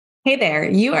Hey there,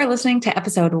 you are listening to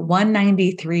episode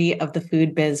 193 of the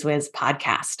Food Biz Wiz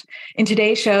podcast. In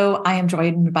today's show, I am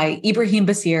joined by Ibraheem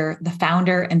Basir, the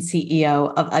founder and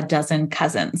CEO of A Dozen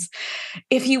Cousins.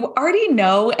 If you already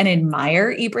know and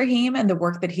admire Ibraheem and the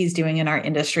work that he's doing in our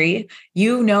industry,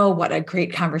 you know what a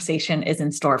great conversation is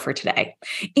in store for today.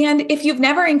 And if you've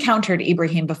never encountered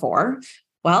Ibraheem before,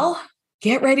 well,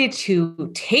 get ready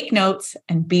to take notes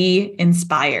and be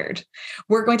inspired.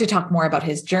 We're going to talk more about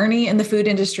his journey in the food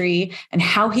industry and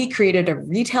how he created a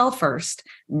retail first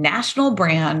national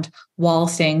brand while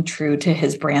staying true to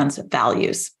his brand's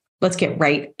values. Let's get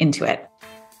right into it.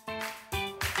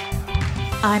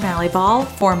 I'm Allie Ball,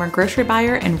 former grocery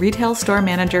buyer and retail store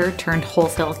manager turned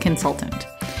wholesale consultant.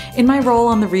 In my role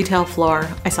on the retail floor,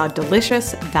 I saw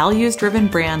delicious, values-driven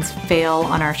brands fail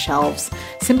on our shelves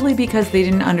simply because they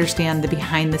didn't understand the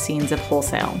behind the scenes of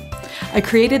wholesale. I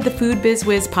created the Food Biz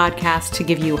Wiz podcast to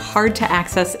give you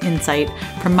hard-to-access insight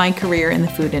from my career in the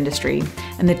food industry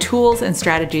and the tools and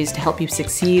strategies to help you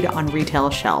succeed on retail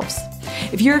shelves.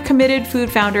 If you're a committed food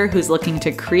founder who's looking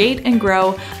to create and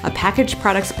grow a packaged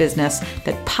products business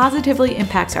that positively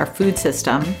impacts our food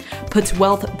system, puts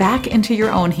wealth back into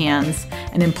your own hands,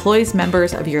 and employs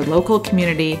members of your local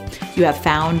community, you have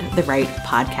found the right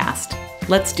podcast.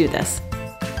 Let's do this.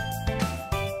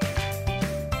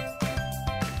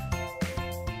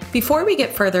 Before we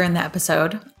get further in the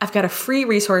episode, I've got a free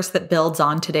resource that builds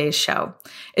on today's show.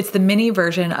 It's the mini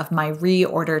version of my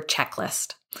reorder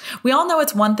checklist. We all know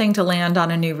it's one thing to land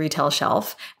on a new retail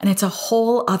shelf, and it's a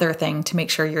whole other thing to make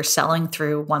sure you're selling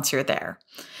through once you're there.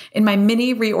 In my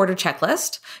mini reorder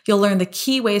checklist, you'll learn the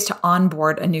key ways to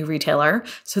onboard a new retailer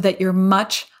so that you're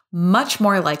much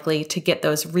more likely to get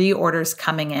those reorders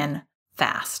coming in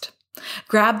fast.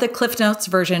 Grab the Cliff Notes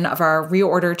version of our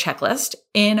reorder checklist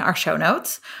in our show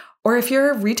notes, or if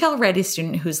you're a retail ready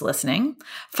student who's listening,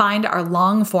 find our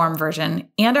long form version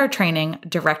and our training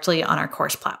directly on our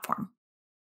course platform.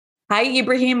 Hi,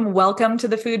 Ibraheem. Welcome to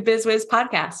the Food Biz Wiz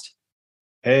podcast.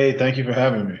 Hey, thank you for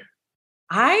having me.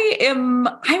 I'm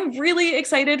really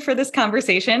excited for this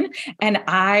conversation. And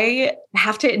I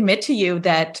have to admit to you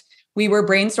that we were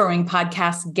brainstorming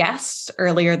podcast guests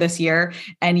earlier this year,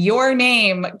 and your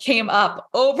name came up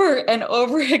over and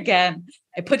over again.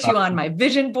 I put you on my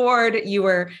vision board. You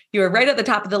were right at the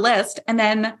top of the list. And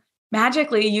then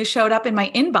magically you showed up in my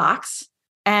inbox,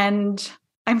 and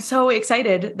I'm so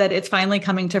excited that it's finally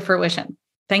coming to fruition.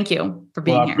 Thank you for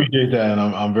being here. I appreciate that. And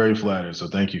I'm very flattered. So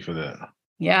thank you for that.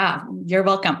 Yeah, you're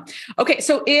welcome. Okay.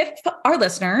 So if our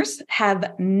listeners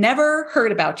have never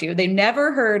heard about you, they've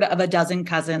never heard of A Dozen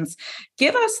Cousins,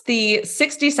 give us the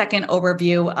 60-second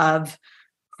overview of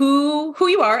who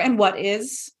you are and what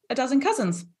is A Dozen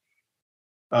Cousins.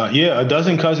 A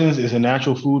Dozen Cousins is a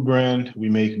natural food brand. We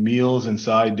make meals and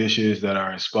side dishes that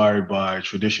are inspired by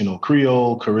traditional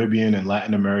Creole, Caribbean, and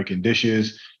Latin American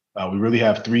dishes. We really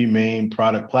have three main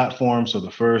product platforms. So the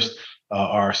first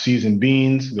are seasoned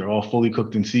beans. They're all fully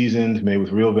cooked and seasoned, made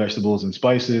with real vegetables and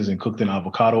spices and cooked in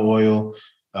avocado oil.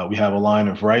 We have a line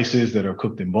of rices that are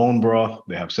cooked in bone broth.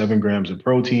 They have 7 grams of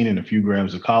protein and a few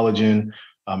grams of collagen.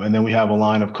 And then we have a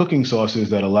line of cooking sauces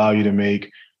that allow you to make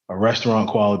a restaurant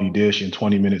quality dish in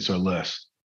 20 minutes or less.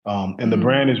 And the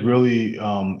brand is really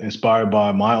inspired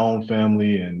by my own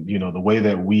family and, the way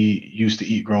that we used to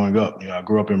eat growing up. I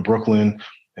grew up in Brooklyn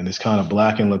in this kind of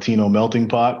Black and Latino melting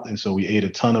pot. And so we ate a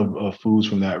ton of foods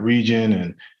from that region.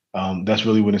 And that's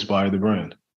really what inspired the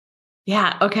brand.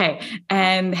 Yeah. Okay.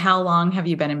 And how long have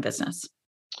you been in business?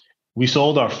 We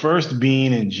sold our first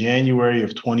bean in January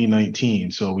of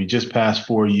 2019. So we just passed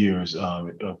 4 years of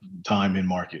time in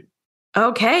market.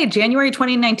 Okay. January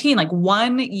 2019, like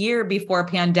 1 year before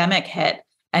pandemic hit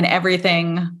and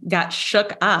everything got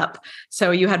shook up.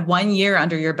 So you had 1 year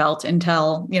under your belt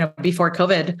until, before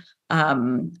COVID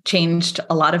changed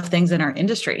a lot of things in our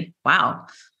industry. Wow.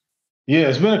 Yeah,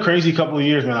 it's been a crazy couple of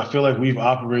years, man. I feel like we've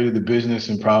operated the business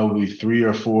in probably 3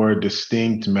 or 4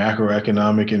 distinct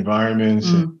macroeconomic environments,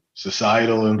 and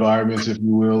societal environments, if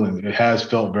you will. And it has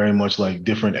felt very much like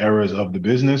different eras of the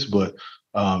business, but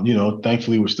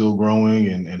thankfully we're still growing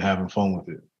and having fun with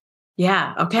it.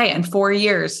 Yeah. Okay. And 4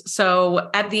 years.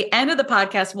 So at the end of the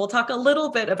podcast, we'll talk a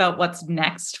little bit about what's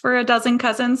next for A Dozen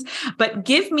Cousins, but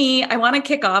I want to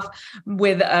kick off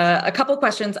with a couple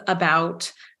questions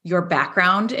about your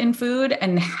background in food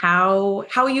and how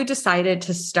you decided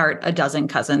to start A Dozen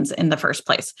Cousins in the first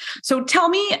place. So tell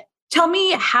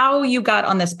me how you got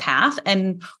on this path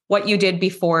and what you did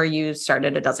before you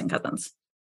started A Dozen Cousins.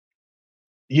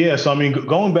 Yeah, so I mean,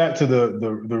 going back to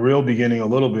the real beginning a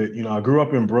little bit, I grew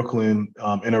up in Brooklyn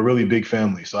in a really big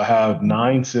family. So I have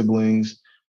 9 siblings.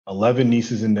 11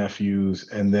 nieces and nephews.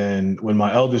 And then when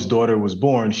my eldest daughter was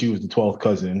born, she was the 12th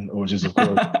cousin, which is, of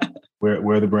course,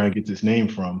 where the brand gets its name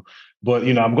from. But,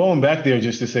 I'm going back there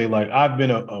just to say, like, I've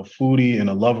been a foodie and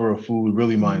a lover of food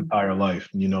really my entire life.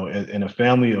 In a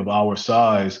family of our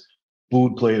size,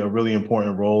 food played a really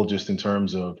important role just in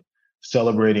terms of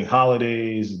celebrating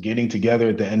holidays, getting together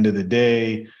at the end of the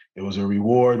day. It was a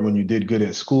reward when you did good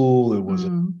at school. It was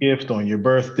a gift on your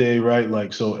birthday, right?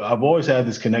 Like, so I've always had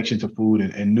this connection to food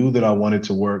and knew that I wanted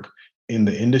to work in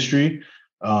the industry.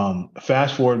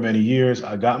 Fast forward many years,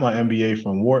 I got my MBA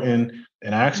from Wharton,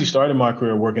 and I actually started my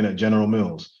career working at General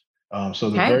Mills. So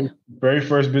the very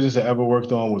first business I ever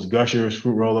worked on was Gushers,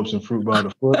 fruit roll-ups, and fruit by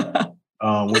the foot,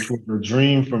 which was a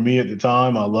dream for me at the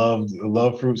time. I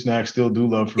love fruit snacks, still do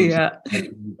love fruit snacks.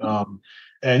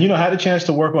 And, I had a chance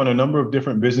to work on a number of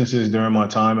different businesses during my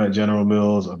time at General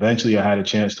Mills. Eventually, I had a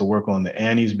chance to work on the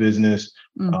Annie's business,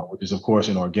 which is, of course,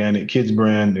 an organic kids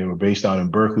brand. They were based out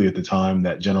in Berkeley at the time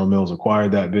that General Mills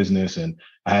acquired that business. And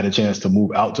I had a chance to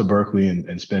move out to Berkeley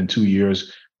and spend 2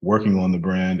 years working on the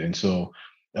brand. And so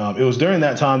it was during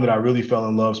that time that I really fell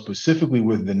in love specifically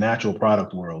with the natural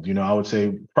product world. I would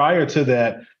say prior to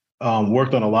that,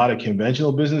 worked on a lot of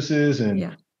conventional businesses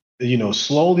and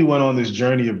slowly went on this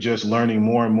journey of just learning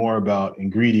more and more about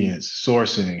ingredients,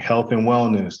 sourcing, health and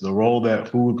wellness, the role that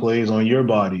food plays on your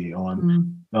body,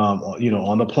 on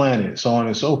the planet, so on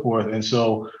and so forth. And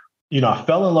so, I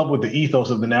fell in love with the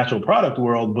ethos of the natural product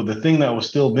world, but the thing that was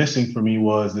still missing for me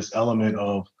was this element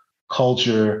of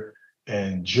culture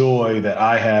and joy that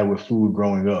I had with food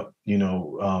growing up.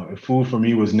 Food for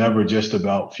me was never just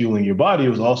about fueling your body. It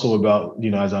was also about,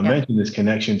 as I mentioned, this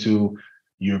connection to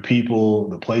your people,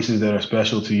 the places that are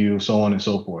special to you, so on and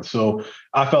so forth. So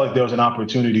I felt like there was an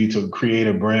opportunity to create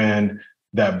a brand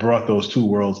that brought those two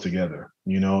worlds together,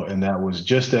 and that was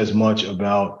just as much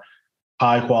about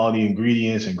high quality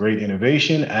ingredients and great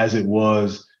innovation as it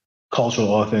was cultural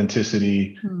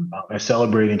authenticity and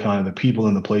celebrating kind of the people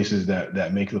and the places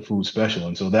that make the food special.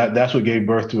 And so that's what gave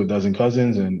birth to A Dozen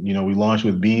Cousins. And, we launched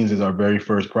with beans as our very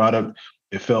first product.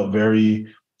 It felt very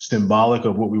symbolic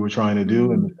of what we were trying to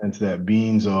do in the sense that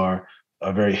beans are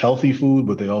a very healthy food,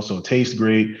 but they also taste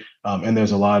great. And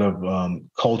there's a lot of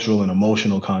cultural and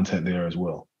emotional content there as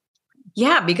well.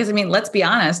 Yeah, because let's be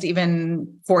honest,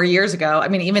 even 4 years ago,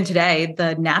 even today,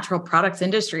 the natural products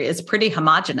industry is pretty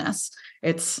homogenous.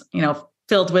 It's,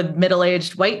 filled with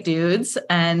middle-aged white dudes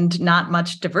and not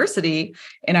much diversity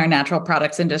in our natural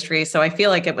products industry. So I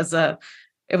feel like it was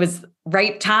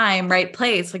right time, right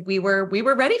place. Like we were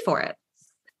ready for it.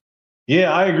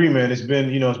 Yeah, I agree, man. It's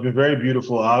been very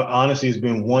beautiful. Honestly, it's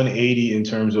been 180 in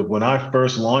terms of when I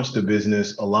first launched the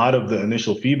business. A lot of the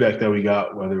initial feedback that we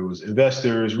got, whether it was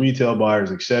investors, retail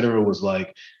buyers, et cetera, was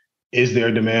like, is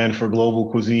there demand for global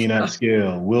cuisine at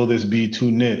scale? Will this be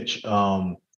too niche?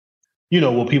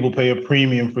 Will people pay a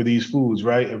premium for these foods,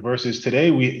 right? Versus today,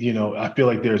 I feel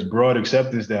like there's broad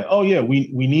acceptance that, oh yeah, we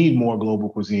need more global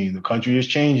cuisine. The country is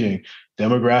changing.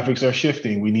 Demographics are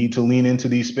shifting. We need to lean into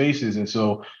these spaces. And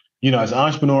so, as an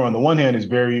entrepreneur, on the one hand, it's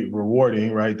very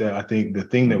rewarding, right? That I think the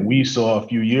thing that we saw a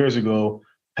few years ago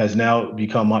has now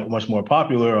become much more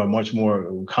popular or much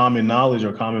more common knowledge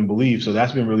or common belief. So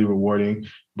that's been really rewarding.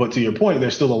 But to your point,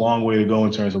 there's still a long way to go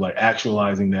in terms of like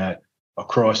actualizing that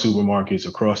across supermarkets,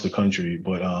 across the country.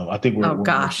 But I think we're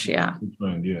yeah.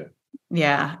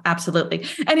 Yeah, absolutely.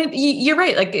 And you're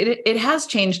right. Like it has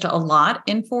changed a lot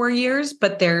in 4 years,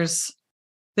 but there's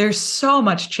so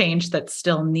much change that's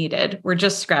still needed. We're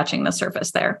just scratching the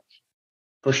surface there.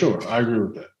 For sure. I agree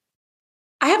with that.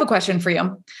 I have a question for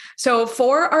you. So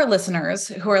for our listeners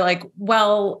who are like,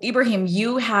 well, Ibraheem,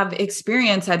 you have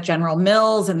experience at General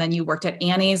Mills and then you worked at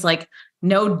Annie's, like,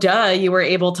 no duh, you were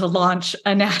able to launch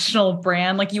a national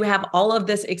brand. Like you have all of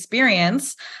this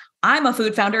experience. I'm a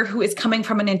food founder who is coming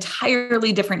from an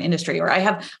entirely different industry, or I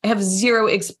have zero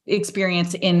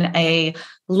experience in a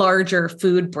larger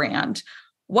food brand.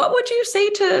 What would you say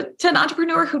to an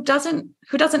entrepreneur who doesn't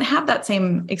have that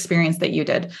same experience that you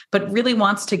did, but really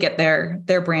wants to get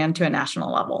their brand to a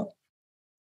national level?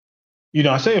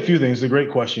 I say a few things. It's a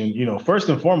great question. First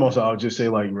and foremost, I'll just say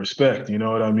like respect. You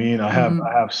know what I mean? I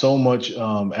have so much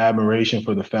admiration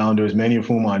for the founders, many of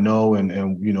whom I know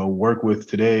and work with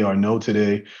today or know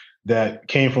today, that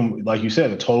came from, like you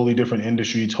said, a totally different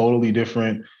industry, totally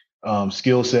different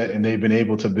skill set, and they've been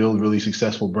able to build really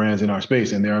successful brands in our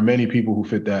space. And there are many people who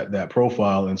fit that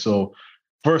profile. And so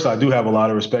first, I do have a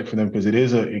lot of respect for them because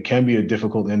it can be a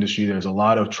difficult industry. There's a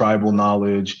lot of tribal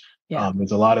knowledge. Yeah.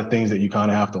 There's a lot of things that you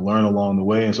kind of have to learn along the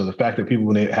way. And so the fact that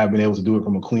people have been able to do it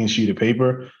from a clean sheet of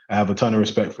paper, I have a ton of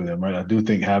respect for them, right? I do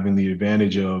think having the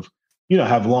advantage of,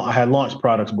 I had launched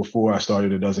products before I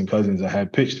started A Dozen Cousins. I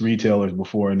had pitched retailers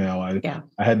before now.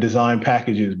 I had designed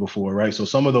packages before, right? So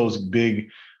some of those big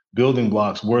building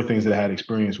blocks were things that I had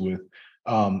experience with.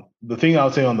 The thing I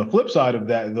would say on the flip side of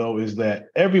that, though, is that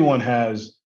everyone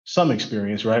has some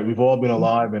experience, right? We've all been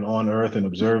alive and on earth and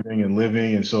observing and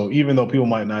living. And so even though people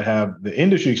might not have the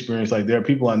industry experience, like there are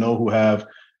people I know who have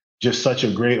just such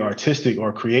a great artistic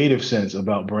or creative sense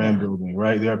about brand building,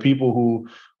 right? There are people who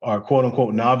are quote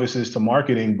unquote novices to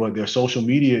marketing, but their social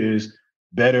media is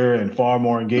better and far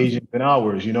more engaging than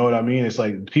ours. You know what I mean? It's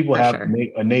like people have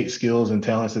innate skills and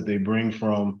talents that they bring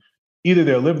from either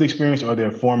their lived experience or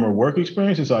their former work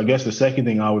experience. And so I guess the second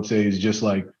thing I would say is just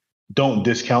like, don't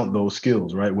discount those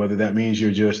skills, right? Whether that means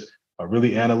you're just a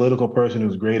really analytical person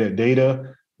who's great at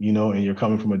data, and you're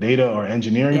coming from a data or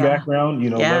engineering background,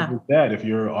 leverage that. If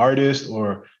you're an artist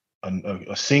or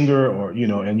a singer or,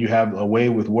 and you have a way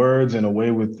with words and a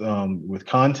way with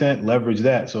content, leverage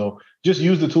that. So just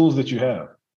use the tools that you have.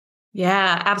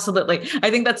 Yeah, absolutely.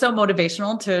 I think that's so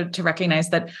motivational to recognize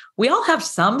that we all have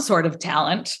some sort of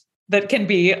talent that can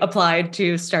be applied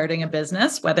to starting a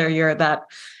business, whether you're that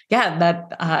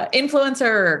influencer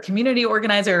or community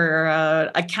organizer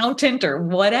or accountant or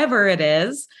whatever it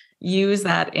is. Use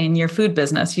that in your food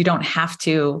business. You don't have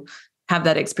to have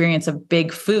that experience of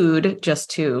big food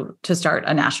just to start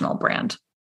a national brand.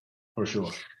 For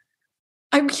sure.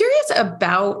 I'm curious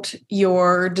about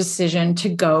your decision to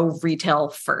go retail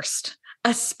first,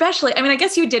 especially, I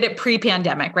guess you did it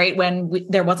pre-pandemic, right? When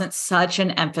there wasn't such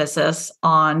an emphasis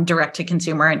on direct to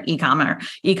consumer and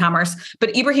e-commerce.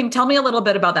 But Ibraheem, tell me a little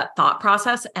bit about that thought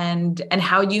process and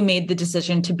how you made the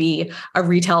decision to be a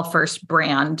retail first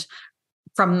brand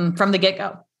from the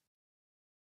get-go.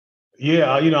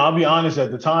 Yeah, I'll be honest,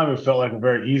 at the time, it felt like a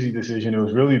very easy decision. It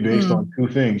was really based on two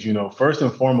things, first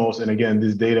and foremost, and again,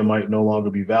 this data might no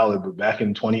longer be valid, but back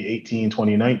in 2018,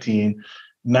 2019,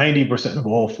 90% of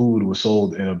all food was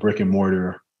sold in a brick and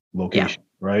mortar location,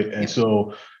 right? And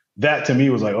so that to me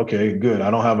was like, okay, good.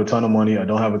 I don't have a ton of money. I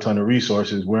don't have a ton of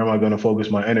resources. Where am I going to focus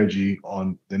my energy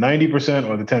on, the 90%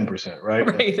 or the 10%, right?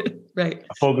 Right.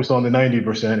 I focused on the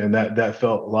 90%, and that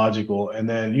felt logical. And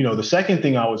then, the second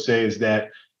thing I would say is that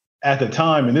at the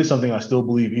time, and this is something I still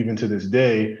believe even to this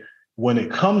day, when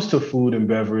it comes to food and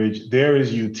beverage, there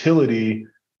is utility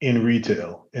in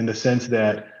retail in the sense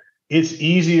that it's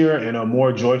easier and a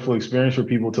more joyful experience for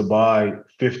people to buy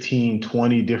 15,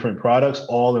 20 different products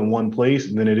all in one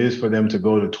place than it is for them to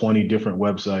go to 20 different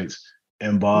websites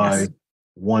and buy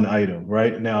one item,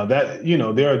 right? Now that,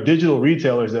 there are digital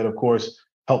retailers that, of course,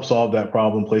 help solve that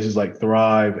problem. Places like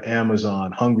Thrive,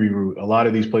 Amazon, Hungry Root, a lot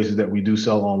of these places that we do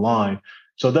sell online.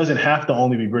 So it doesn't have to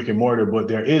only be brick and mortar, but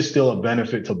there is still a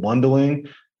benefit to bundling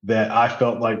that I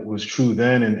felt like was true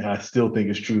then, and I still think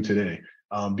is true today.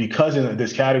 Because in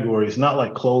this category, it's not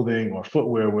like clothing or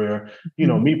footwear where,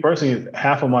 me personally,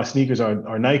 half of my sneakers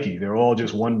are Nike. They're all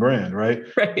just one brand, right?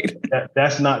 Right.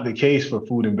 That's not the case for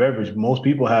food and beverage. Most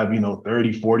people have,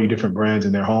 30, 40 different brands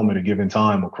in their home at a given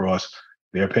time across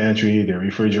their pantry, their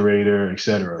refrigerator, et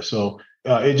cetera. So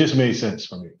it just made sense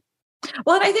for me.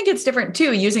 Well, and I think it's different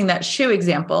too, using that shoe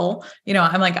example.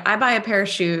 I'm like, I buy a pair of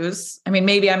shoes.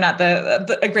 Maybe I'm not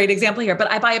a great example here,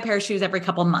 but I buy a pair of shoes every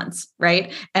couple of months,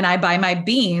 right? And I buy my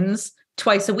beans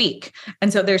twice a week.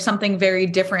 And so there's something very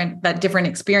different, that different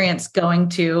experience going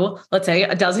to, let's say,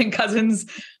 A Dozen Cousins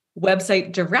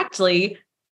website directly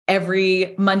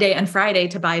every Monday and Friday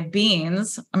to buy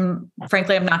beans.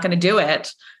 Frankly, I'm not going to do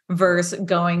it versus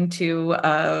going to,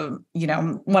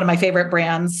 one of my favorite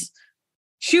brands,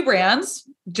 shoe brands,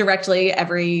 directly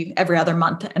every other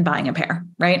month and buying a pair,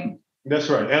 right? That's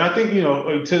right. And I think,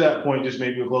 to that point, just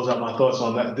maybe to close out my thoughts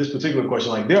on that, this particular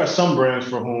question, like there are some brands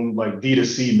for whom like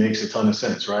D2C makes a ton of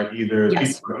sense, right? Either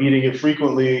people are eating it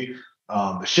frequently,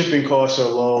 the shipping costs are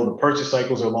low, the purchase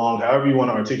cycles are long, however you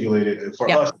want to articulate it. For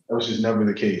us, that was just never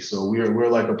the case. So we're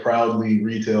like a proudly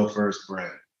retail first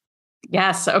brand.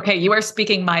 Yes. Okay. You are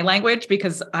speaking my language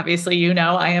because obviously,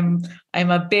 I'm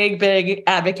a big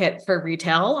advocate for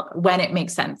retail when it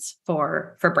makes sense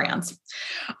for brands.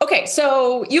 Okay.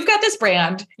 So you've got this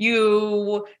brand,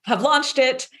 you have launched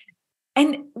it.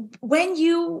 And when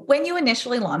you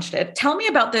initially launched it, tell me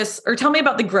about this, or tell me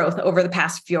about the growth over the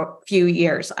past few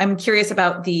years. I'm curious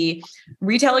about the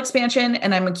retail expansion,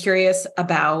 and I'm curious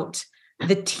about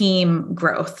the team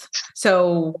growth.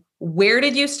 So where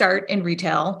did you start in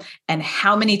retail, and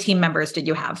how many team members did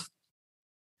you have?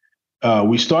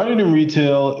 We started in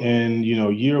retail in,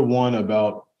 year one,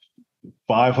 about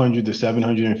 500 to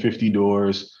 750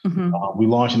 doors. We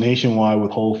launched nationwide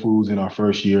with Whole Foods in our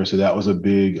first year. So that was a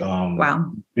big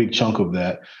chunk of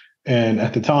that. And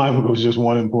at the time, it was just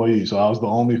one employee. So I was the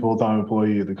only full-time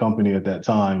employee at the company at that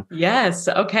time. Yes.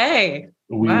 Okay.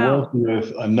 We worked Wow.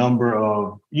 with a number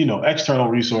of, external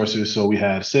resources. So we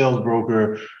had a sales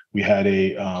broker, we had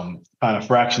a kind of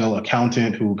fractional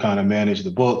accountant who kind of managed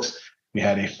the books. We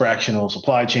had a fractional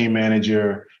supply chain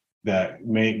manager that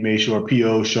made sure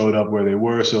POs showed up where they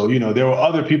were. So, there were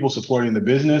other people supporting the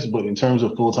business, but in terms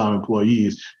of full-time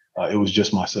employees, it was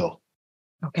just myself.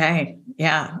 Okay.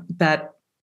 Yeah.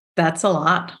 That's a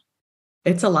lot.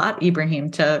 It's a lot, Ibrahim,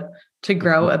 to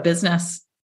grow a business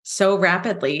so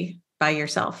rapidly by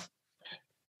yourself.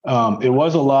 It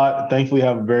was a lot. Thankfully, I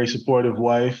have a very supportive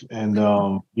wife, and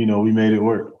we made it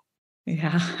work.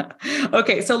 Yeah.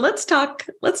 Okay. So let's talk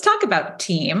about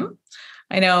team.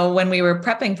 I know when we were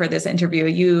prepping for this interview,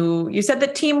 you said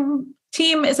that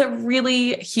team is a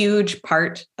really huge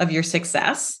part of your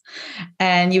success.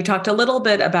 And you talked a little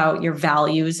bit about your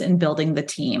values in building the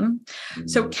team.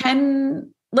 So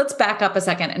let's back up a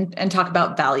second and talk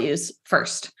about values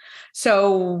first.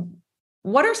 So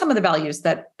what are some of the values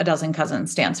that A Dozen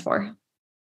Cousins stands for?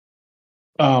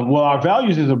 Well, our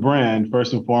values as a brand,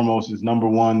 first and foremost, is number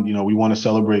one. We want to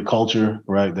celebrate culture,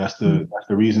 right? That's the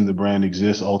reason the brand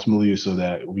exists. Ultimately, is so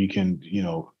that we can,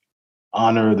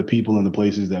 honor the people and the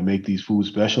places that make these foods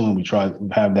special, and we try to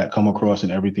have that come across in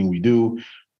everything we do,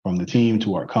 from the team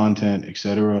to our content, et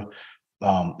cetera.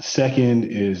 Second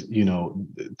is,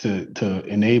 to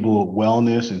enable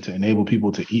wellness and to enable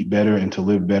people to eat better and to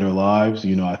live better lives.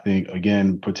 I think,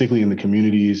 again, particularly in the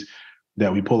communities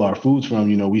that we pull our foods from,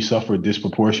 we suffer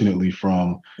disproportionately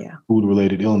from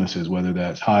food-related illnesses, whether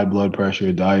that's high blood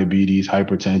pressure, diabetes,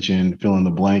 hypertension, fill in the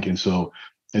blank. And so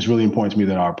it's really important to me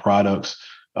that our products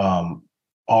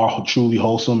are truly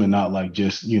wholesome and not like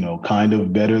just, kind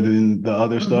of better than the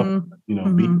other stuff.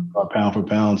 Beef are pound for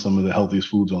pound some of the healthiest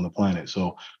foods on the planet.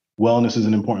 So wellness is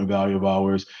an important value of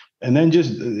ours. And then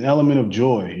just an element of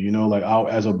joy,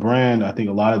 as a brand, I think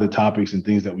a lot of the topics and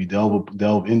things that we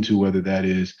delve into, whether that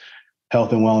is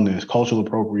health and wellness, cultural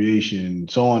appropriation,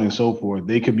 so on and so forth,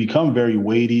 they could become very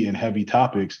weighty and heavy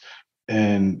topics.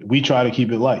 And we try to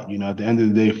keep it light. At the end of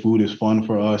the day, food is fun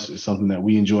for us. It's something that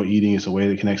we enjoy eating. It's a way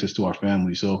that connects us to our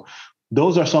family. So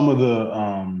those are some of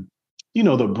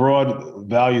the broad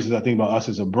values that I think about us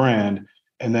as a brand.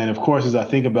 And then, of course, as I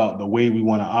think about the way we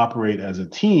want to operate as a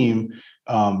team,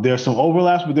 there's some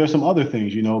overlaps, but there's some other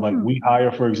things, like we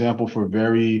hire, for example, for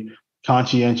very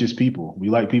conscientious people. We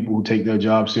like people who take their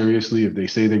job seriously. If they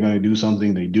say they're going to do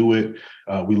something, they do it.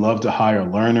 We love to hire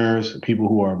learners, people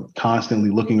who are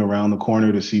constantly looking around the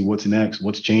corner to see what's next,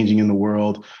 what's changing in the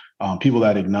world, people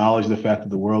that acknowledge the fact that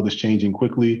the world is changing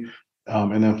quickly.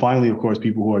 And then finally, of course,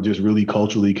 people who are just really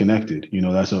culturally connected.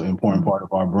 That's an important part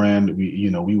of our brand.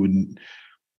 We would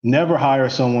never hire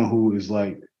someone who is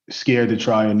like scared to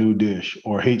try a new dish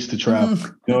or hates to travel.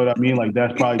 You know what I mean? Like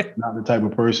that's probably not the type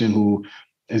of person who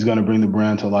is going to bring the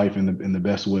brand to life in the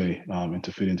best way, and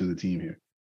to fit into the team here.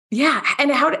 Yeah.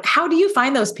 And how do you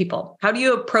find those people? How do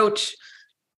you approach,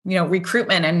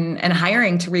 recruitment and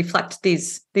hiring to reflect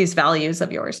these values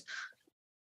of yours?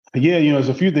 Yeah, there's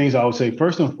a few things I would say.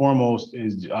 First and foremost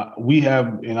is we have,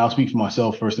 and I'll speak for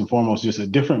myself first and foremost, just a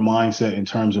different mindset in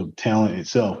terms of talent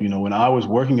itself. When I was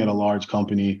working at a large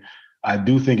company, I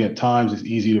do think at times it's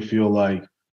easy to feel like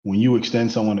when you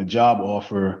extend someone a job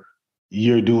offer,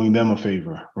 you're doing them a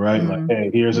favor, right? Like,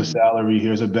 hey, here's a salary,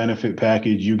 here's a benefit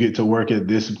package. You get to work at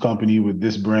this company with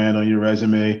this brand on your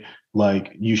resume.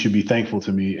 Like, you should be thankful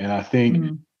to me. And I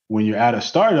think when you're at a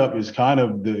startup, it's kind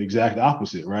of the exact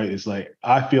opposite, right? It's like,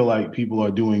 I feel like people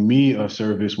are doing me a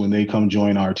service when they come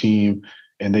join our team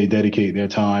and they dedicate their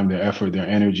time, their effort, their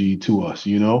energy to us,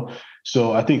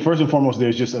 So I think first and foremost,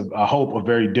 there's just I hope a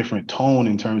very different tone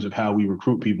in terms of how we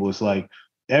recruit people. It's like,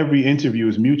 every interview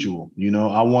is mutual.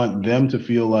 I want them to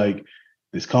feel like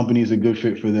this company is a good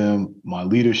fit for them. My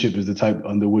leadership is the type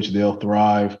under which they'll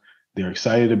thrive. They're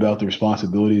excited about the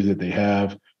responsibilities that they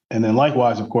have. And then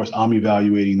likewise, of course, I'm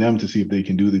evaluating them to see if they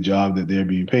can do the job that they're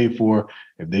being paid for,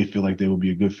 if they feel like they will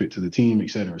be a good fit to the team, et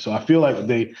cetera. So I feel like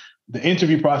the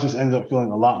interview process ends up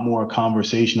feeling a lot more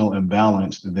conversational and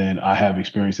balanced than I have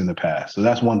experienced in the past. So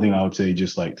that's one thing I would say,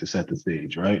 just like to set the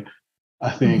stage, right?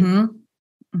 I think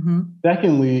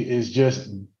secondly is just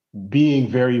being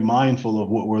very mindful of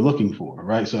what we're looking for,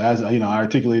 right? So as I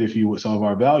articulated for you what some of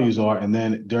our values are, and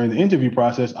then during the interview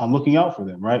process, I'm looking out for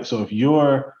them, right? So if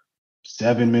you're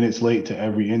 7 minutes late to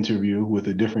every interview with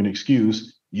a different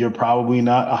excuse, you're probably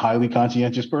not a highly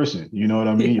conscientious person. You know what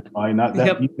I mean? You're probably not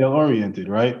that detail oriented,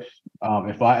 right?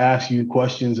 If I ask you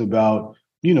questions about,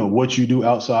 what you do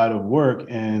outside of work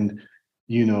and,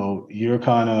 you're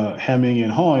kind of hemming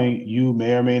and hawing, you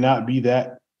may or may not be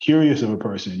that curious of a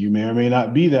person. You may or may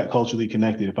not be that culturally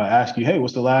connected. If I ask you, hey,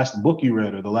 what's the last book you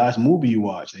read or the last movie you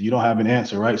watched? And you don't have an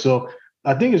answer, right? So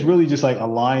I think it's really just like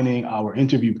aligning our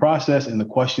interview process and the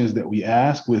questions that we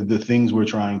ask with the things we're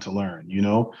trying to learn, you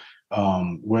know?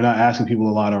 We're not asking people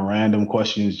a lot of random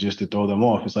questions just to throw them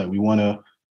off. It's like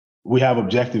we have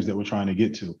objectives that we're trying to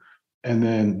get to. And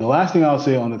then the last thing I'll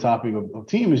say on the topic of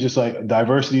team is just like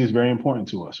diversity is very important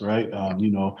to us, right?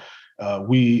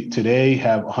 We today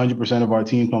have 100% of our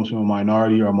team comes from a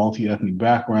minority or multi-ethnic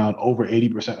background. Over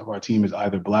 80% of our team is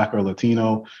either Black or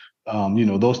Latino.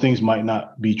 Those things might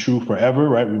not be true forever,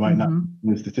 right? We might not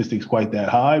the statistics quite that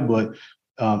high, but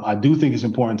I do think it's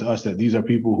important to us that these are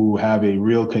people who have a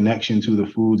real connection to the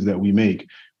foods that we make.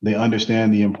 They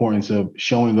understand the importance of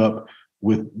showing up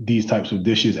with these types of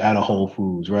dishes at a Whole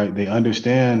Foods, right? They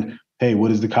understand, hey, what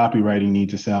does the copywriting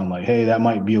need to sound like? Hey, that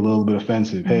might be a little bit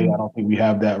offensive. Hey, I don't think we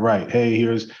have that right. Hey,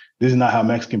 this is not how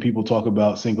Mexican people talk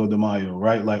about Cinco de Mayo,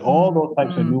 right? Like all those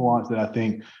types of nuance that I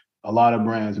think a lot of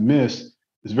brands miss.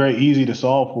 It's very easy to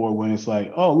solve for when it's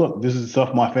like, oh, look, this is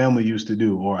stuff my family used to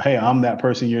do, or hey, I'm that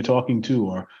person you're talking to,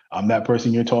 or I'm that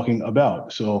person you're talking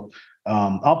about. So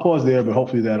I'll pause there, but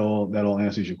hopefully that all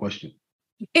answers your question.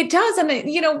 It does.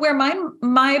 And where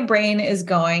my brain is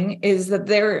going is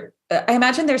that I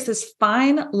imagine there's this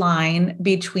fine line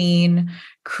between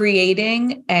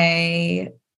creating a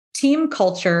team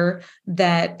culture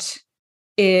that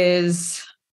is,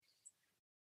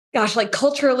 like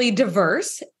culturally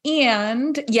diverse,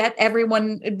 and yet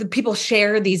the people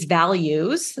share these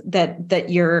values that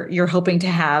you're hoping to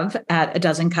have at A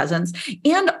Dozen Cousins,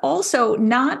 and also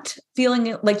not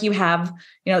feeling like you have,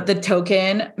 the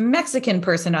token Mexican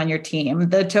person on your team,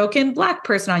 the token Black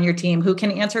person on your team who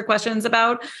can answer questions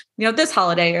about, this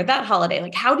holiday or that holiday.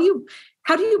 Like, how do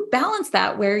you balance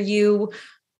that where you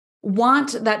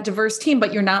want that diverse team,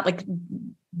 but you're not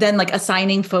then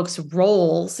assigning folks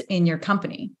roles in your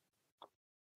company?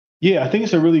 Yeah, I think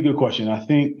it's a really good question. I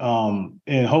think,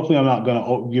 and hopefully I'm not going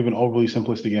to give an overly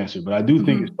simplistic answer, but I do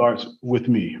think it starts with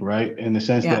me, right? In the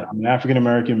sense that I'm an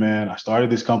African-American man. I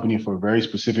started this company for a very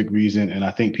specific reason. And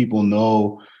I think people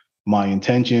know my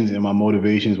intentions and my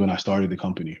motivations when I started the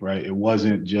company, right? It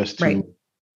wasn't just to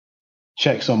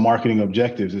check some marketing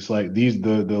objectives. It's like the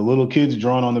little kids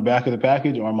drawn on the back of the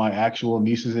package are my actual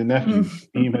nieces and nephews.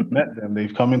 The team has met them.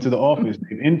 They've come into the office.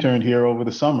 They've interned here over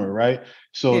the summer, right?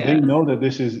 So they know that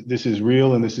this is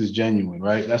real and this is genuine,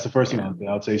 right? That's the first thing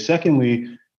I would say.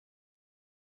 Secondly,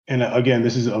 and again,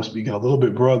 I'm speaking a little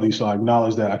bit broadly, so I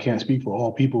acknowledge that I can't speak for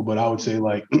all people, but I would say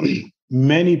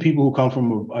many people who come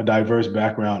from a diverse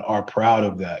background are proud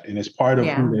of that, and it's part of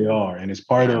who they are, and it's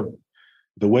part of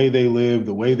the way they live,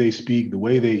 the way they speak, the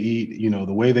way they eat,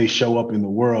 the way they show up in the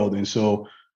world. And so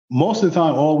most of the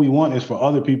time, all we want is for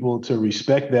other people to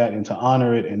respect that and to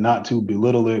honor it and not to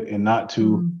belittle it and not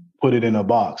to put it in a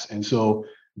box. And so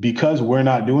because we're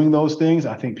not doing those things,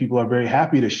 I think people are very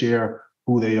happy to share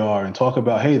who they are and talk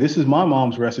about, hey, this is my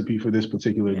mom's recipe for this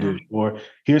particular dish, or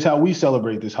here's how we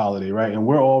celebrate this holiday, right? And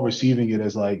we're all receiving it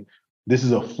as this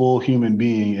is a full human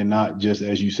being and not just,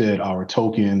 as you said, our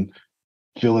token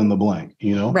fill in the blank,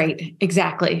 Right.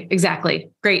 Exactly.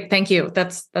 Great. Thank you.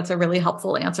 That's a really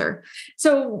helpful answer.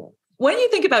 So when you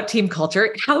think about team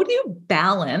culture, how do you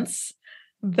balance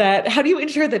that? How do you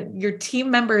ensure that your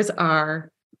team members are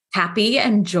happy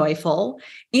and joyful,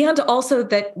 and also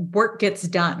that work gets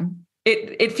done?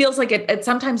 It feels like it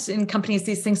sometimes in companies,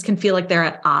 these things can feel like they're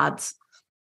at odds.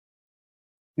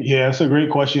 Yeah, that's a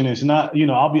great question. It's not,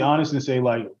 I'll be honest and say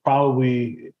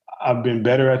probably I've been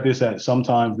better at this at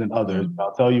sometimes than others.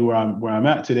 I'll tell you where I'm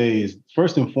at today is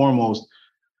first and foremost,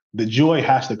 the joy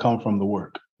has to come from the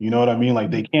work. You know what I mean?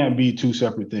 They can't be two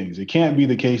separate things. It can't be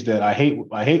the case that I hate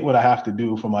what I have to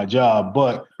do for my job,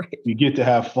 but we get to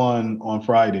have fun on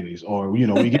Fridays, or,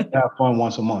 we get to have fun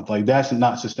once a month. That's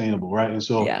not sustainable, right? And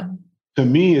so to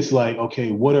me, it's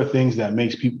okay, what are things that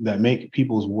make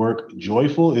people's work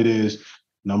joyful? It is,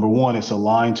 number one, it's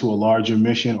aligned to a larger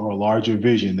mission or a larger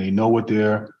vision. They know what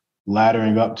they're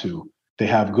laddering up to. They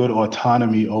have good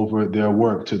autonomy over their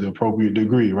work to the appropriate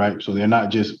degree, right? So they're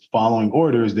not just following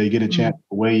orders. They get a chance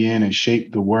to weigh in and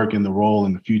shape the work and the role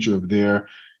and the future of their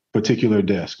particular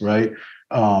desk, right?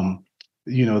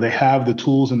 They have the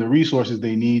tools and the resources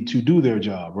they need to do their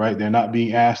job, right? They're not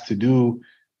being asked to do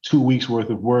 2 weeks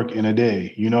worth of work in a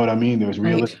day. You know what I mean? There's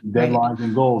realistic deadlines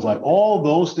and goals. All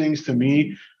those things to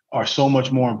me are so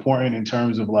much more important in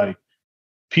terms of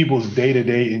people's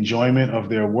day-to-day enjoyment of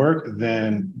their work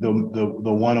than the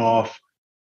one-off,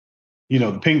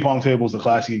 the ping pong table is the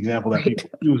classic example that Right. people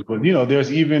use, but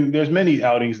there's many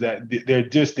outings that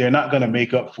they're not going to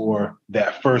make up for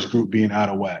that first group being out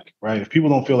of whack, right? If people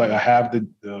don't feel like I have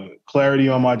the clarity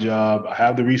on my job, I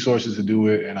have the resources to do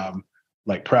it, and I'm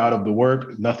like proud of the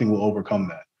work, nothing will overcome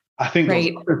that. I think those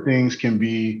Right. other things can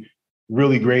be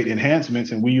really great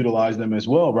enhancements, and we utilize them as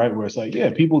well, right? Where it's like,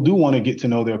 yeah, people do want to get to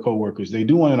know their coworkers, they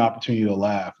do want an opportunity to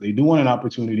laugh, they do want an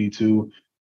opportunity to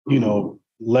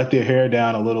let their hair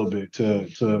down a little bit,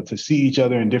 to see each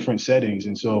other in different settings.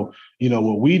 And so,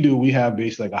 what we do, we have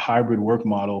basically like a hybrid work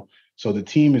model. So the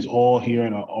team is all here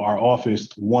in our office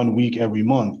 1 week every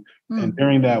month. And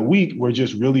during that week, we're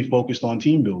just really focused on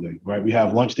team building, right? We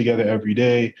have lunch together every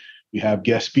day. We have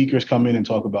guest speakers come in and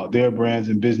talk about their brands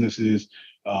and businesses.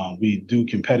 We do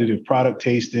competitive product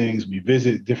tastings. We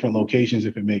visit different locations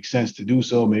if it makes sense to do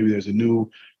so. Maybe there's a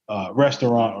new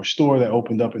restaurant or store that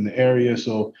opened up in the area.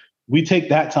 So we take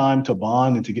that time to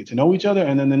bond and to get to know each other.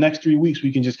 And then the next 3 weeks,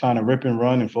 we can just kind of rip and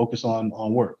run and focus on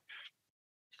work.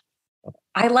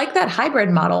 I like that hybrid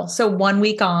model. So 1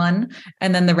 week on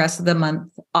and then the rest of the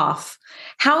month off.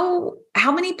 How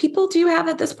many people do you have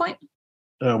at this point?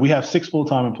 We have 6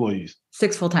 full-time employees.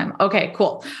 6 full-time. Okay,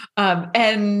 cool.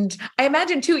 And I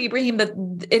imagine too, Ibraheem, that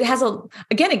it has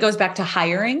again, it goes back to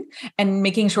hiring and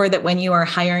making sure that when you are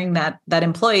hiring that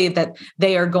employee, that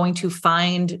they are going to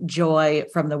find joy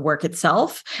from the work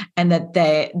itself. And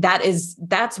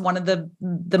that's one of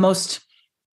the most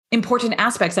important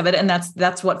aspects of it. And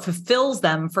that's what fulfills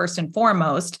them first and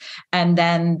foremost. And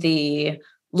then the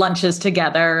lunches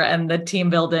together and the team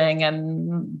building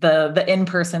and the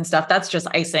in-person stuff, that's just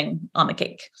icing on the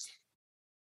cake.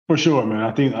 For sure, man.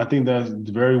 I think that's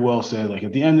very well said. Like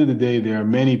at the end of the day, there are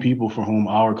many people for whom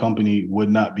our company would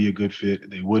not be a good fit.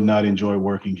 They would not enjoy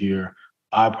working here.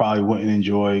 I probably wouldn't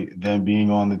enjoy them being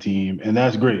on the team. And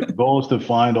that's great. The goal is to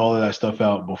find all of that stuff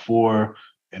out before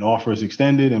an offer is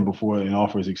extended and before an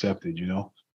offer is accepted,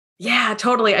 Yeah,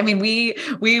 totally. I mean,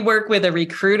 we work with a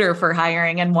recruiter for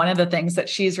hiring. And one of the things that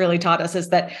she's really taught us is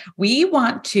that we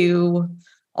want to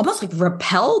almost like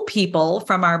repel people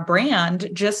from our brand,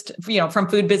 just, from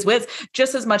Food Biz Wiz,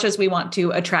 just as much as we want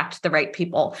to attract the right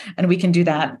people. And we can do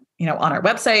that, on our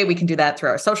website. We can do that through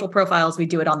our social profiles. We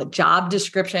do it on the job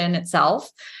description itself.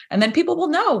 And then people will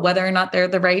know whether or not they're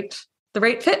the right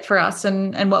fit for us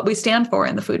and what we stand for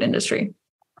in the food industry.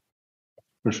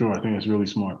 For sure. I think it's really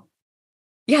smart.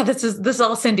 Yeah, this is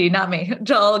all Cindy, not me.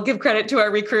 I'll give credit to our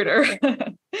recruiter.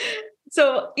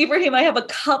 So, Ibraheem, I have a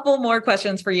couple more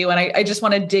questions for you, and I just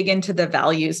want to dig into the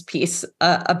values piece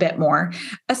a bit more,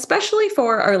 especially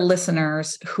for our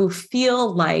listeners who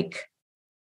feel like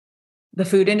the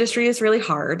food industry is really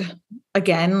hard.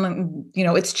 Again,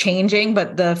 it's changing,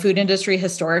 but the food industry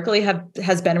historically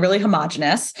has been really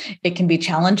homogenous. It can be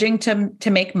challenging to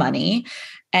make money,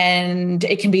 and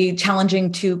it can be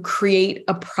challenging to create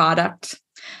a product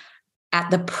at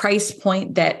the price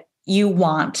point that you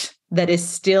want, that is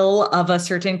still of a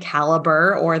certain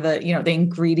caliber, or the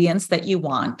ingredients that you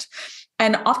want.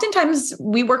 And oftentimes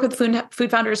we work with food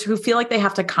founders who feel like they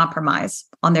have to compromise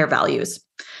on their values.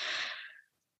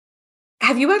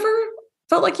 Have you ever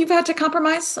felt like you've had to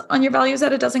compromise on your values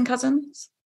at A Dozen Cousins?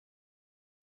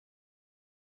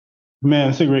 Man,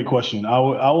 that's a great question. I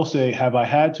will say, have I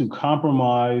had to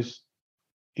compromise?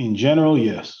 In general,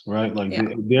 yes, right? Like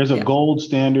there's a gold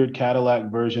standard Cadillac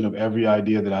version of every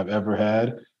idea that I've ever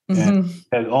had. And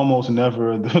has almost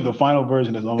never, the final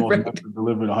version has almost never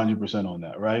delivered 100% on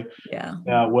that, right? Yeah.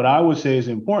 Now, what I would say is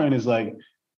important is like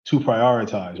to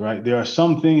prioritize, right? There are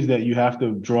some things that you have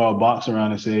to draw a box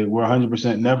around and say, we're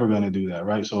 100% never going to do that,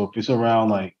 right? So if it's around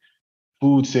like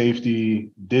food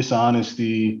safety,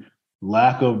 dishonesty,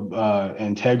 lack of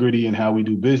integrity in how we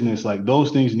do business, like those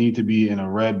things need to be in a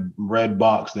red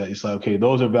box that it's like, okay,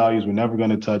 those are values we're never going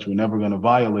to touch, we're never going to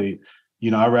violate.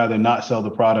 I'd rather not sell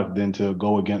the product than to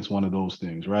go against one of those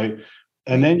things, right?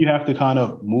 And then you have to kind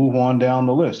of move on down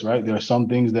the list, right? There are some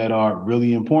things that are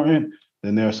really important,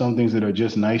 then there are some things that are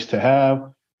just nice to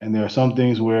have, and there are some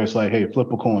things where it's like, hey,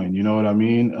 flip a coin, you know what I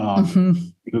mean?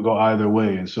 You could go either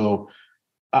way. And so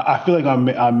I feel like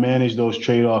I manage those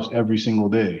trade-offs every single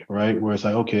day, right? Where it's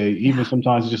like, okay, even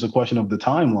sometimes it's just a question of the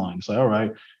timeline. It's like, all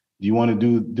right, do you want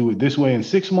to do it this way in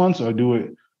 6 months or do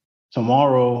it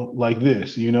tomorrow like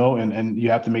this, and you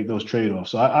have to make those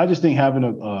trade-offs. So I just think having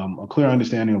a clear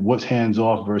understanding of what's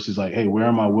hands-off versus like, hey, where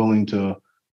am I willing to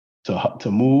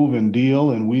move and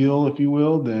deal and wheel, if you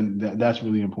will, then that's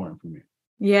really important for me.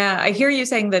 Yeah, I hear you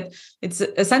saying that it's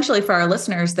essentially for our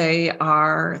listeners, they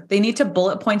need to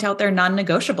bullet point out their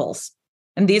non-negotiables.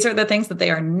 And these are the things that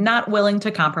they are not willing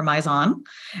to compromise on.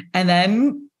 And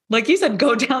then, like you said,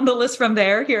 go down the list from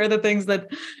there. Here are the things that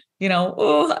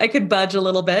oh, I could budge a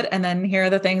little bit. And then here are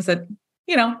the things that,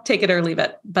 take it or leave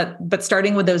it. But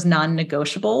starting with those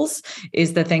non-negotiables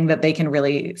is the thing that they can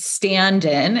really stand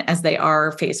in as they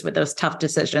are faced with those tough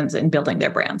decisions in building their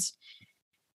brands.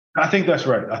 I think that's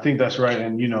right.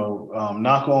 And,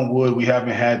 knock on wood, we haven't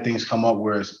had things come up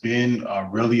where it's been a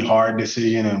really hard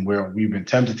decision and where we've been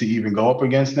tempted to even go up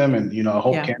against them. And, I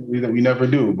hope candidly that we never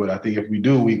do. But I think if we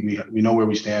do, we know where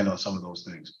we stand on some of those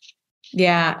things.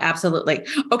 Yeah, absolutely.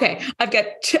 Okay. I've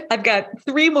got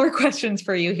 3 more questions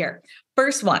for you here.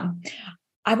 First one,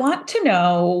 I want to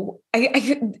know,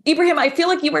 Ibraheem, I feel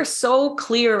like you are so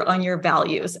clear on your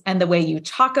values and the way you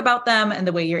talk about them and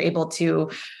the way you're able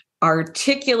to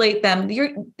articulate them.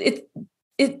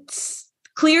 It's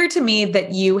clear to me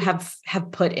that you have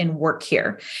put in work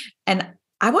here. And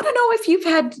I want to know if you've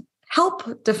had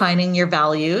help defining your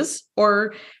values,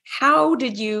 or how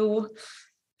did you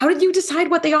decide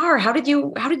what they are? How did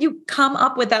you come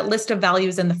up with that list of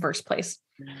values in the first place?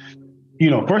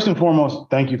 First and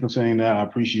foremost, thank you for saying that. I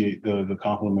appreciate the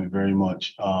compliment very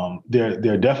much.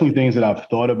 There are definitely things that I've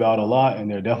thought about a lot, and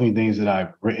there are definitely things that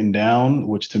I've written down,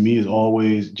 which to me is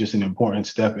always just an important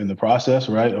step in the process,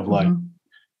 right? Of like,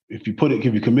 if you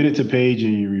commit it to page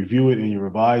and you review it and you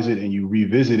revise it and you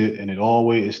revisit it and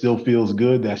it still feels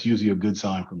good, that's usually a good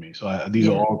sign for me. So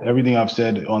are everything I've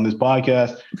said on this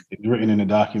podcast is written in a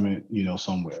document,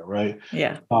 somewhere, right?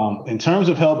 Yeah. In terms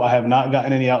of help, I have not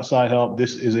gotten any outside help.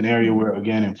 This is an area where,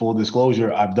 again, in full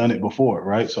disclosure, I've done it before,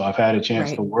 right? So I've had a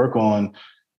chance to work on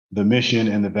the mission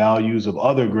and the values of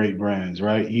other great brands,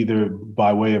 right? Either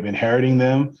by way of inheriting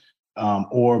them,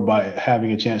 or by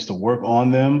having a chance to work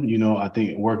on them. I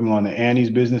think working on the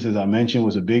Annie's business, as I mentioned,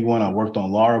 was a big one. I worked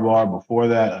on Larabar before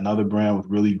that, another brand with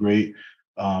really great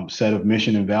set of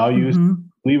mission and values.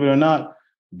 Believe it or not,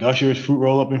 Gushers Fruit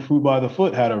Roll Up and Fruit by the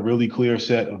Foot had a really clear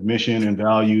set of mission and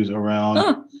values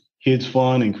around kids'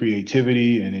 fun and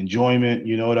creativity and enjoyment.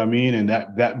 You know what I mean? And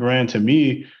that brand, to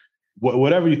me,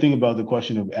 whatever you think about the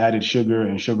question of added sugar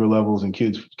and sugar levels and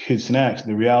kids snacks,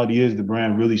 the reality is the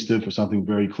brand really stood for something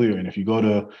very clear. And if you go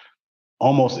to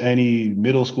almost any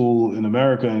middle school in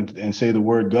America and say the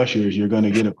word Gushers, you're going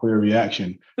to get a clear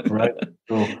reaction, right?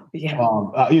 So,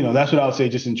 that's what I would say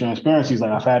just in transparency is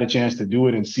like I've had a chance to do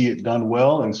it and see it done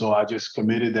well. And so I just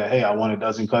committed that, hey, I want a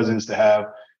dozen cousins to have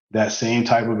that same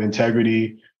type of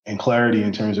integrity and clarity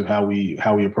in terms of how we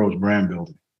approach brand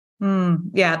building.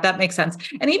 Yeah, that makes sense.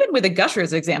 And even with a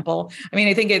Gushers example, I mean,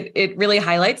 I think it really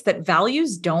highlights that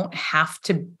values don't have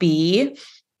to be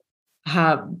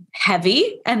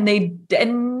heavy,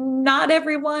 and not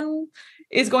everyone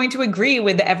is going to agree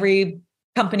with every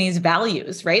company's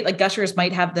values, right? Like Gushers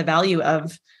might have the value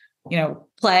of,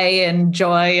 play and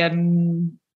joy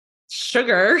and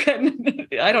sugar and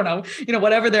I don't know,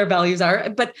 whatever their values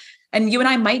are. And you and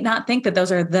I might not think that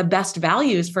those are the best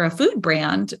values for a food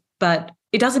brand, but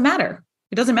it doesn't matter.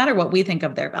 It doesn't matter what we think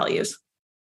of their values.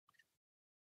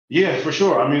 Yeah, for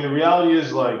sure. I mean, the reality is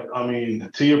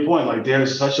to your point, like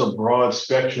there's such a broad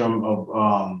spectrum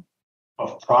of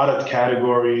product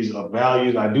categories, of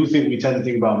values. I do think we tend to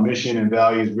think about mission and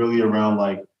values really around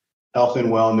like health and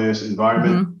wellness,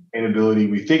 environment, sustainability.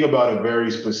 We think about a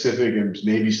very specific and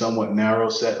maybe somewhat narrow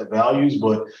set of values,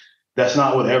 but that's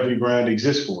not what every brand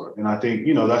exists for. And I think,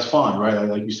 that's fine, right?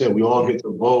 Like you said, we all get to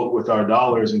vote with our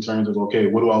dollars in terms of, okay,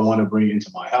 what do I want to bring into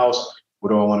my house? What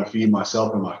do I want to feed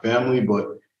myself and my family? But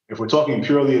if we're talking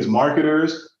purely as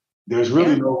marketers, there's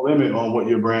really no limit on what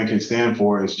your brand can stand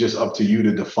for. It's just up to you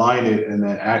to define it and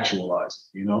then actualize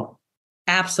it,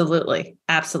 Absolutely.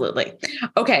 Absolutely.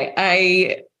 Okay.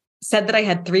 I said that I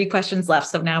had 3 questions left.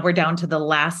 So now we're down to the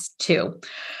last 2.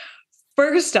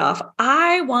 First off,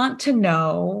 I want to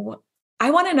know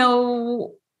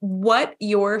what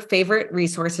your favorite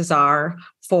resources are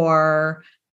for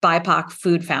BIPOC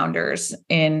food founders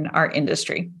in our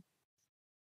industry.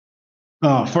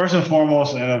 First and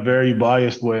foremost, in a very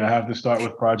biased way, I have to start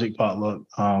with Project Potluck,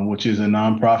 which is a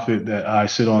nonprofit that I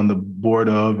sit on the board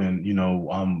of and,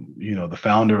 I'm, the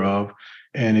founder of,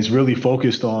 and it's really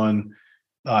focused on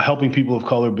helping people of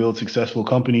color build successful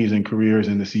companies and careers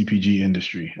in the CPG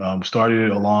industry. Started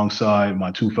it alongside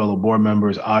my 2 fellow board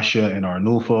members, Asha and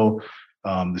Arnulfo,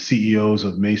 the CEOs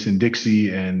of Mason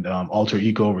Dixie and Alter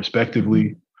Eco,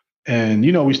 respectively. And,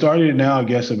 we started it now, I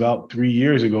guess, about 3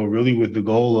 years ago, really with the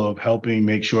goal of helping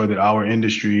make sure that our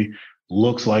industry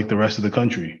looks like the rest of the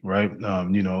country, right?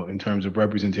 In terms of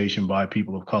representation by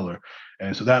people of color.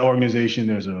 And so that organization,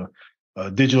 there's a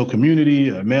digital community,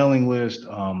 a mailing list.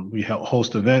 We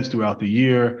host events throughout the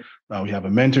year. We have a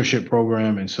mentorship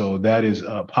program. And so that is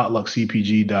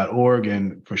potluckcpg.org.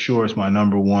 And for sure, it's my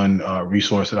number one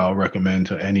resource that I'll recommend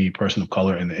to any person of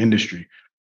color in the industry.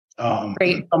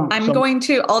 Great.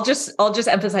 I'll just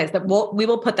emphasize that we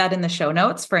will put that in the show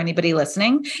notes for anybody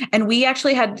listening. And we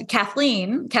actually had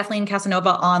Kathleen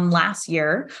Casanova on last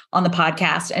year on the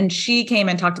podcast, and she came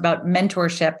and talked about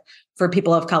mentorship for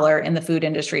people of color in the food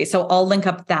industry. So I'll link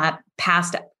up that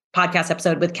past podcast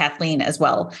episode with Kathleen as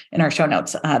well in our show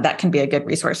notes. That can be a good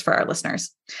resource for our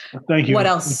listeners. Thank you. What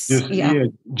else?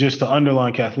 Just to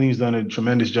underline, Kathleen's done a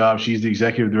tremendous job. She's the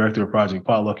executive director of Project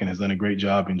Potluck and has done a great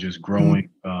job in just growing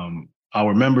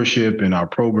our membership and our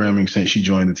programming since she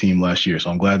joined the team last year.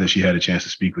 So I'm glad that she had a chance to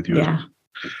speak with you.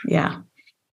 Yeah.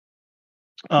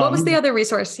 What was the other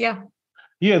resource?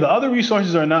 Yeah, the other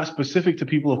resources are not specific to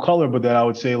people of color, but that I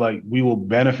would say like we will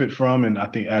benefit from. And I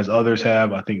think as others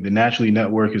have, I think the Naturally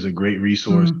Network is a great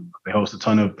resource. They host a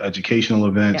ton of educational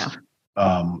events,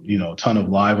 a ton of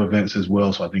live events as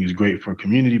well. So I think it's great for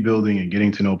community building and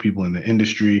getting to know people in the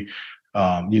industry.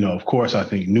 Of course, I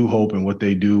think New Hope and what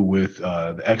they do with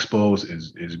the expos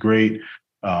is great.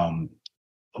 Love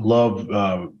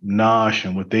Nosh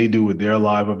and what they do with their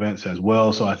live events as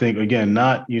well. So I think, again,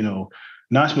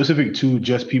 not specific to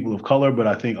just people of color, but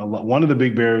I think one of the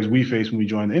big barriers we face when we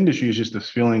join the industry is just this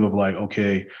feeling of like,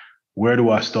 okay, where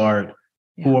do I start?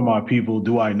 Yeah. Who are my people?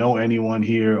 Do I know anyone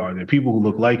here? Are there people who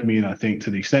look like me? And I think to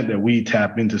the extent that we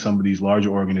tap into some of these larger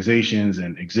organizations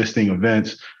and existing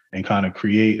events and kind of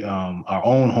create our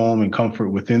own home and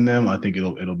comfort within them, I think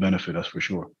it'll benefit us for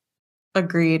sure.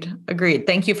 Agreed.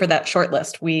 Thank you for that short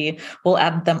list. We will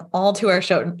add them all to our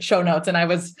show notes. And I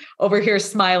was over here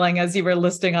smiling as you were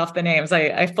listing off the names.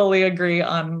 I fully agree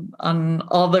on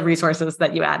all the resources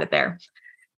that you added there.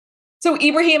 So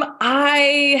Ibraheem,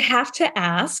 I have to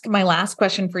ask, my last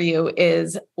question for you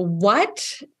is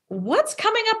what's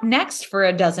coming up next for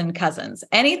A Dozen Cousins?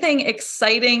 Anything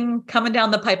exciting coming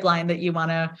down the pipeline that you want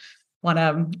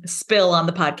to spill on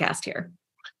the podcast here?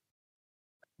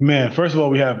 Man, first of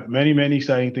all, we have many, many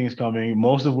exciting things coming,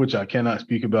 most of which I cannot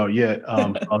speak about yet.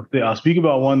 I'll speak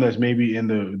about one that's maybe in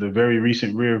the very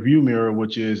recent rear view mirror,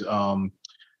 which is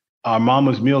our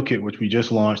Mama's Meal Kit, which we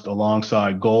just launched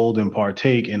alongside Gold and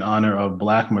Partake in honor of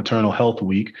Black Maternal Health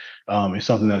Week. It's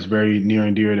something that's very near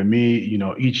and dear to me.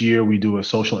 Each year we do a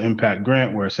social impact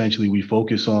grant where essentially we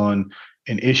focus on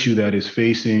an issue that is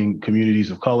facing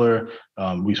communities of color.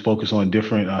 We focus on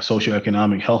different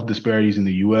socioeconomic health disparities in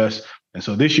the U.S. And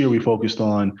so this year we focused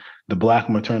on the Black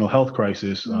maternal health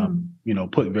crisis.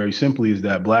 Put very simply is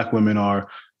that Black women are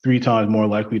 3 times more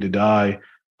likely to die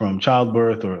from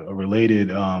childbirth or a related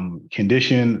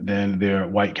condition than their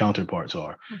white counterparts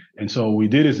are. And so what we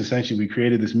did is essentially we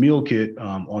created this meal kit.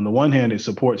 On the one hand, it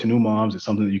supports new moms. It's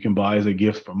something that you can buy as a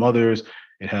gift for mothers.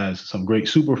 It has some great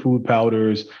superfood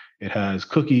powders. It has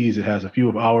cookies. It has a few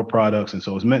of our products. And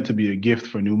so it's meant to be a gift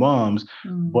for new moms.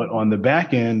 But on the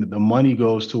back end, the money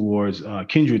goes towards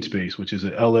Kindred Space, which is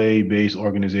an LA-based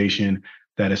organization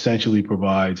that essentially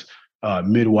provides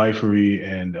midwifery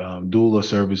and doula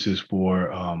services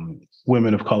for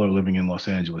women of color living in Los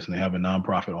Angeles. And they have a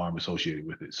nonprofit arm associated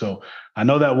with it. So I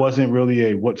know that wasn't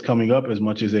really a what's coming up as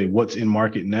much as a what's in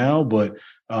market now, but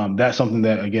that's something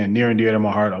that, again, near and dear to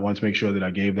my heart. I want to make sure that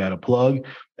I gave that a plug.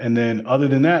 And then other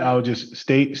than that, I would just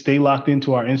stay locked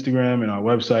into our Instagram and our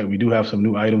website. We do have some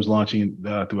new items launching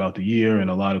throughout the year and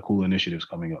a lot of cool initiatives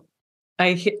coming up.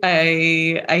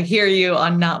 I hear you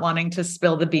on not wanting to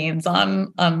spill the beans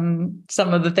on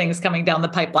some of the things coming down the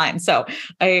pipeline. So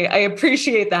I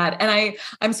appreciate that. And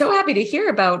I'm so happy to hear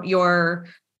about your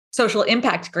social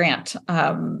impact grant.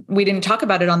 We didn't talk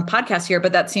about it on the podcast here,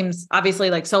 but that seems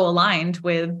obviously like so aligned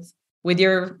with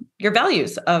your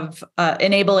values of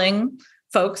enabling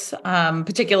folks,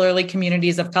 particularly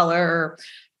communities of color,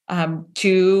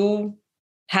 to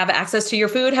have access to your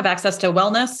food, have access to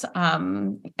wellness.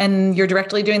 And you're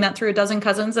directly doing that through A Dozen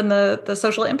Cousins and the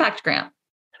social impact grant.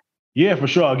 Yeah, for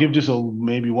sure. I'll give just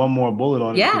maybe one more bullet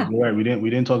on it. Yeah. Right. We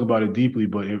didn't talk about it deeply,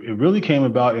 but it really came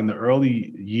about in the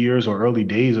early years or early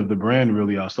days of the brand,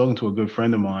 really. I was talking to a good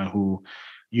friend of mine who,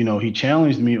 he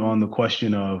challenged me on the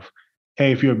question of,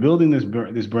 hey, if you're building this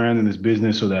brand and this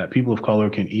business so that people of color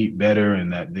can eat better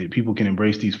and that people can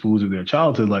embrace these foods of their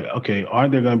childhood, like, okay,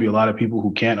 aren't there going to be a lot of people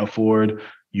who can't afford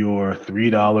your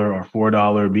 $3 or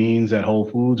 $4 beans at Whole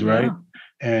Foods, right?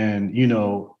 Yeah. And,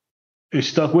 it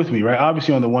stuck with me, right?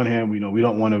 Obviously, on the one hand, we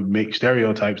don't want to make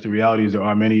stereotypes. The reality is there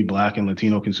are many Black and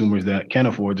Latino consumers that can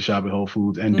afford to shop at Whole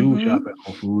Foods and do shop at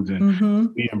Whole Foods,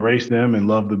 and we embrace them and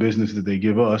love the business that they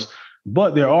give us.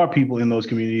 But there are people in those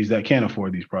communities that can't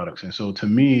afford these products. And so to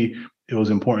me, it was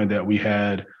important that we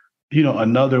had,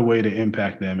 another way to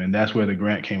impact them. And that's where the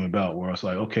grant came about, where it's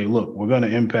like, okay, look, we're going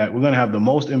to have the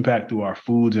most impact through our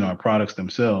foods and our products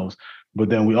themselves. But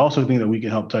then we also think that we can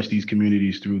help touch these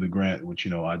communities through the grant, which,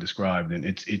 I described. And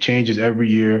it changes every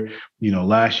year.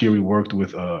 Last year we worked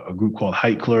with a group called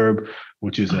Hike Club,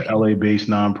 which is a LA-based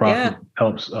nonprofit,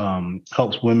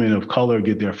 helps women of color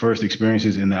get their first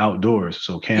experiences in the outdoors.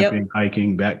 So camping,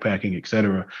 hiking, backpacking, et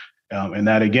cetera. And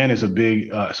that, again, is a big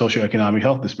socioeconomic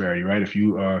health disparity, right? If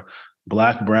you are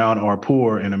Black, brown, or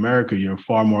poor in America, you're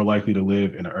far more likely to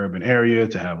live in an urban area,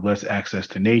 to have less access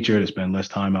to nature, to spend less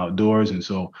time outdoors. And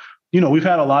so, we've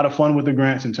had a lot of fun with the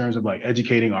grants in terms of like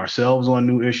educating ourselves on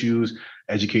new issues,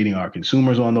 educating our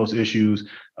consumers on those issues.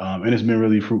 And it's been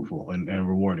really fruitful and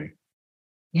rewarding.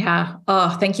 Yeah. Oh,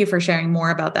 thank you for sharing more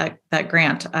about that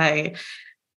grant.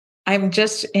 I'm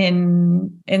just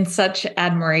in such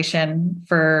admiration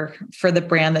for the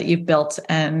brand that you've built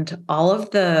and all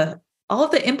of the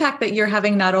impact that you're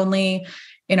having, not only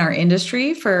in our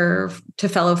industry to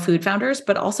fellow food founders,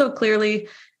 but also clearly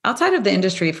outside of the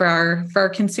industry for our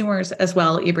consumers as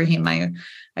well. Ibraheem,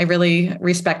 I really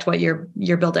respect what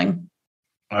you're building.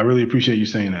 I really appreciate you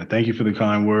saying that. Thank you for the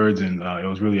kind words. And it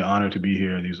was really an honor to be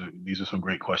here. These are some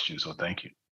great questions. So thank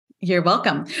you. You're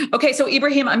welcome. Okay, so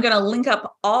Ibraheem, I'm going to link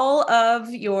up all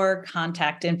of your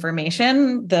contact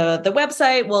information. The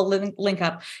website will link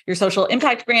up your social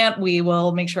impact grant. We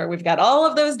will make sure we've got all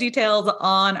of those details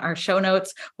on our show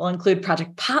notes. We'll include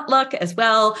Project Potluck as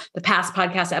well, the past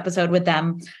podcast episode with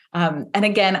them. And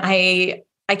again, I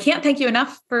can't thank you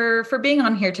enough for being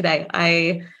on here today.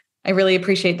 I really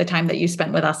appreciate the time that you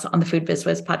spent with us on the Food Biz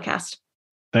Wiz podcast.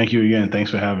 Thank you again. Thanks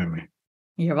for having me.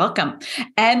 You're welcome.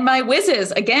 And my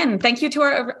whizzes, again, thank you to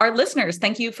our listeners.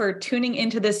 Thank you for tuning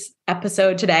into this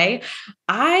episode today.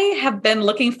 I have been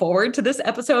looking forward to this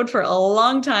episode for a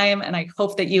long time, and I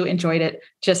hope that you enjoyed it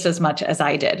just as much as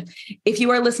I did. If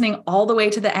you are listening all the way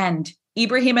to the end,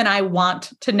 Ibraheem and I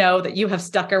want to know that you have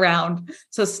stuck around.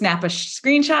 So snap a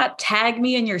screenshot, tag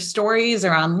me in your stories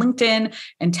or on LinkedIn,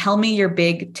 and tell me your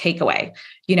big takeaway.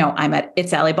 I'm at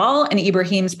It's Allie Ball, and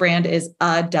Ibraheem's brand is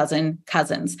A Dozen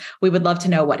Cousins. We would love to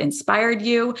know what inspired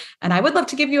you, and I would love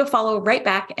to give you a follow right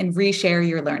back and reshare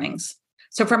your learnings.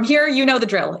 So from here, you know the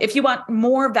drill. If you want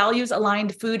more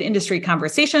values-aligned food industry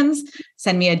conversations,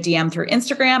 send me a DM through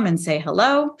Instagram and say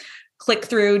hello. Click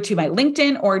through to my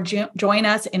LinkedIn or join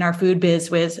us in our Food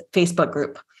Biz Wiz Facebook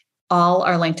group. All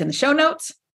are linked in the show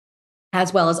notes,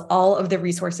 as well as all of the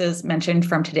resources mentioned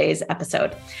from today's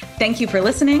episode. Thank you for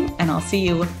listening, and I'll see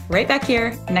you right back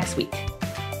here next week.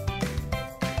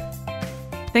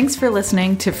 Thanks for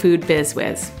listening to Food Biz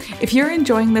Wiz. If you're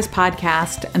enjoying this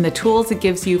podcast and the tools it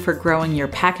gives you for growing your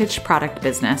packaged product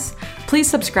business, please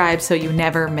subscribe so you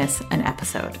never miss an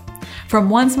episode. From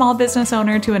one small business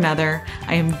owner to another,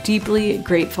 I am deeply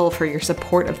grateful for your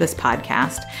support of this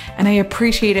podcast, and I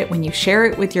appreciate it when you share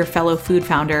it with your fellow food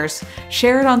founders,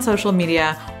 share it on social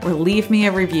media, or leave me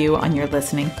a review on your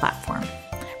listening platform.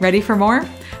 Ready for more?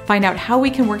 Find out how we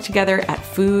can work together at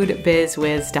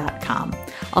foodbizwiz.com.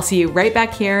 I'll see you right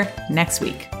back here next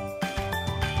week.